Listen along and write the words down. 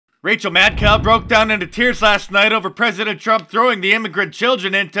Rachel Maddow broke down into tears last night over President Trump throwing the immigrant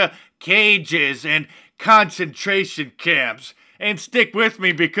children into cages and concentration camps. And stick with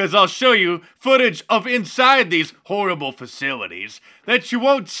me because I'll show you footage of inside these horrible facilities that you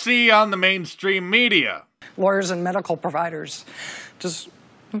won't see on the mainstream media. Lawyers and medical providers.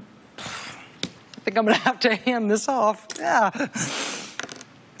 I think I'm gonna have to hand this off. Yeah.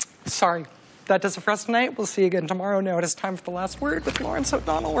 Sorry. That does it for us tonight. We'll see you again tomorrow. Now it is time for The Last Word with Lawrence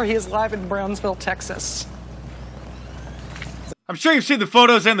O'Donnell, where he is live in Brownsville, Texas. I'm sure you've seen the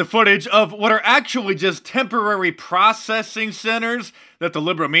photos and the footage of what are actually just temporary processing centers that the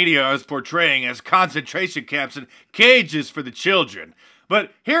liberal media is portraying as concentration camps and cages for the children.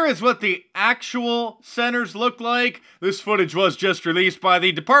 But here is what the actual centers look like. This footage was just released by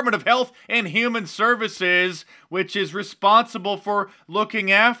the Department of Health and Human Services, which is responsible for looking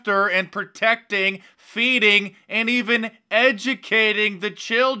after and protecting, feeding, and even educating the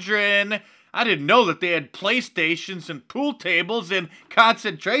children. I didn't know that they had PlayStations and pool tables in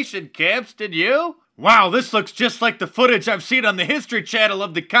concentration camps, did you? Wow, this looks just like the footage I've seen on the History Channel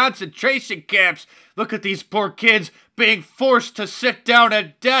of the concentration camps. Look at these poor kids being forced to sit down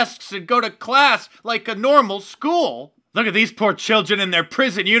at desks and go to class like a normal school. Look at these poor children in their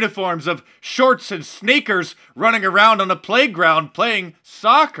prison uniforms of shorts and sneakers running around on a playground playing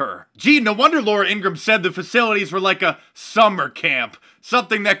soccer. Gee, no wonder Laura Ingraham said the facilities were like a summer camp.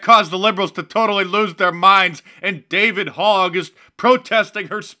 Something that caused the liberals to totally lose their minds, and David Hogg is protesting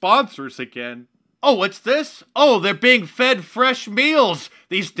her sponsors again. Oh, what's this? Oh, they're being fed fresh meals.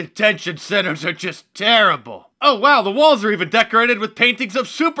 These detention centers are just terrible. Oh wow, the walls are even decorated with paintings of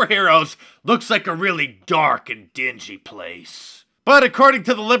superheroes. Looks like a really dark and dingy place. But according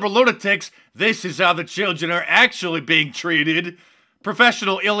to the liberal lunatics, this is how the children are actually being treated.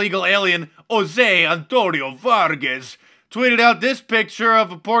 Professional illegal alien Jose Antonio Vargas tweeted out this picture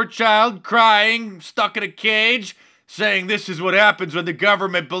of a poor child crying, stuck in a cage, saying this is what happens when the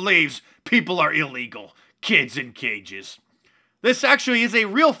government believes people are illegal. Kids in cages. This actually is a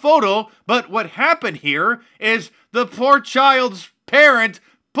real photo, but what happened here is the poor child's parent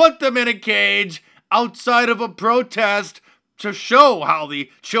put them in a cage outside of a protest to show how the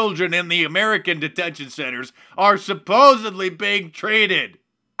children in the American detention centers are supposedly being treated.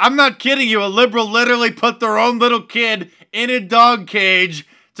 I'm not kidding you, a liberal literally put their own little kid in a dog cage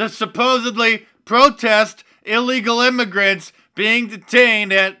to supposedly protest illegal immigrants being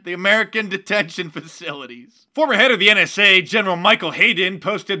detained at the American detention facilities. Former head of the NSA, General Michael Hayden,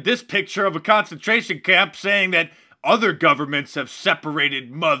 posted this picture of a concentration camp saying that other governments have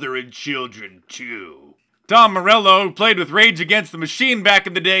separated mother and children too. Tom Morello, who played with Rage Against the Machine back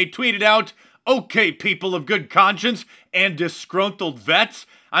in the day, tweeted out, "Okay, people of good conscience and disgruntled vets,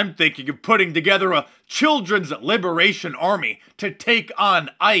 I'm thinking of putting together a children's liberation army to take on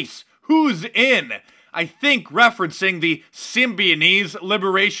ICE. Who's in?" I think referencing the Symbionese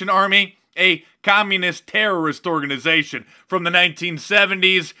Liberation Army, a communist terrorist organization from the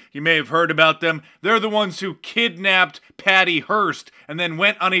 1970s. You may have heard about them. They're the ones who kidnapped Patty Hearst and then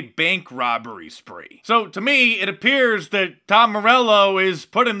went on a bank robbery spree. So to me, it appears that Tom Morello is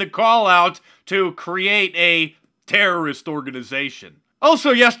putting the call out to create a terrorist organization.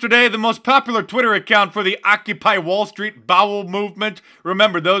 Also yesterday, the most popular Twitter account for the Occupy Wall Street bowel movement,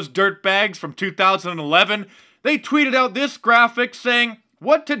 remember those dirtbags from 2011? They tweeted out this graphic saying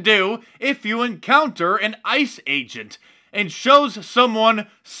what to do if you encounter an ICE agent, and shows someone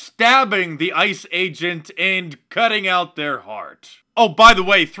stabbing the ICE agent and cutting out their heart. Oh, by the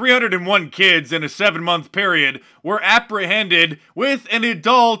way, 301 kids in a 7-month period were apprehended with an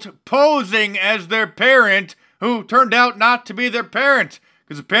adult posing as their parent who turned out not to be their parent,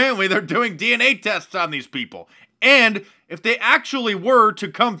 because apparently they're doing DNA tests on these people. And if they actually were to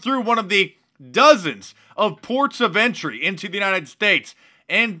come through one of the dozens of ports of entry into the United States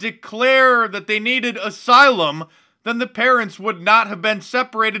and declare that they needed asylum, then the parents would not have been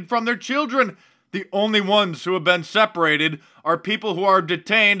separated from their children. The only ones who have been separated are people who are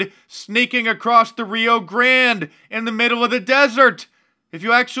detained sneaking across the Rio Grande in the middle of the desert. If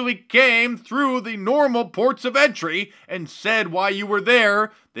you actually came through the normal ports of entry and said why you were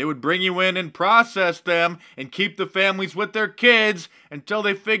there, they would bring you in and process them and keep the families with their kids until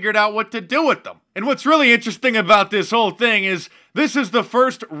they figured out what to do with them. And what's really interesting about this whole thing is this is the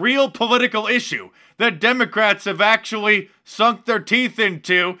first real political issue that Democrats have actually sunk their teeth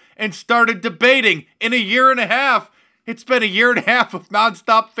into and started debating in a year and a half. It's been a year and a half of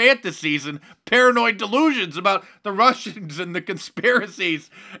nonstop fantasies and paranoid delusions about the Russians and the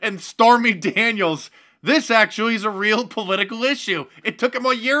conspiracies and Stormy Daniels. This actually is a real political issue. It took him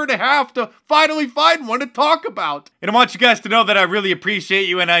a year and a half to finally find one to talk about. And I want you guys to know that I really appreciate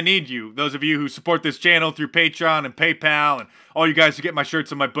you and I need you. Those of you who support this channel through Patreon and PayPal, and all you guys who get my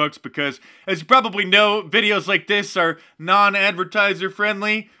shirts and my books, because as you probably know, videos like this are non-advertiser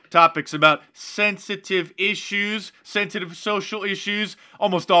friendly. Topics about sensitive issues, sensitive social issues,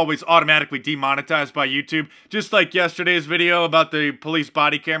 almost always automatically demonetized by YouTube, just like yesterday's video about the police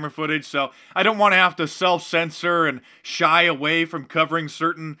body camera footage. So I don't want to have to self-censor and shy away from covering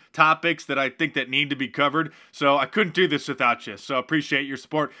certain topics that I think that need to be covered. So I couldn't do this without you. So I appreciate your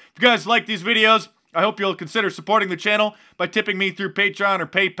support. If you guys like these videos, I hope you'll consider supporting the channel by tipping me through Patreon or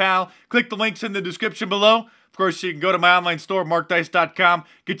PayPal. Click the links in the description below. Of course, you can go to my online store, MarkDice.com,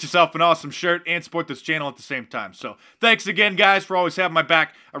 get yourself an awesome shirt, and support this channel at the same time. So, thanks again, guys, for always having my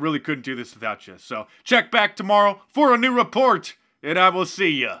back. I really couldn't do this without you. So, check back tomorrow for a new report, and I will see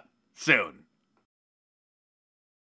you soon.